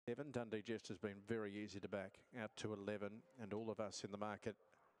7. Dundee Jest has been very easy to back out to 11, and all of us in the market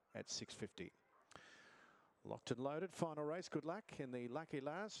at 6.50. Locked and loaded. Final race. Good luck in the lucky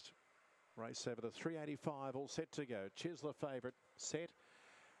last. Race over the 385. All set to go. Chisler favourite. Set.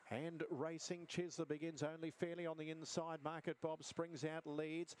 And racing. Chisler begins only fairly on the inside. Market Bob springs out,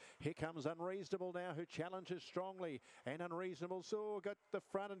 leads. Here comes Unreasonable now, who challenges strongly. And Unreasonable, got the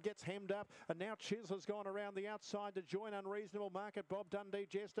front and gets hemmed up. And now Chisler's gone around the outside to join Unreasonable. Market Bob, Dundee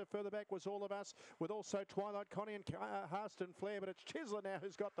Jester. Further back was All of Us, with also Twilight Connie and Harston Flair. But it's Chisler now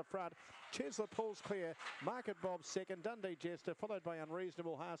who's got the front. Chisler pulls clear. Market Bob second. Dundee Jester, followed by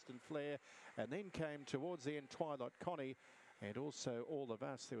Unreasonable, Harston Flair. And then came towards the end Twilight Connie. And also All of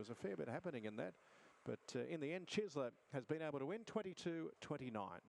Us. There was a fair bit happening in that. But in the end, Chisler has been able to win 22-29.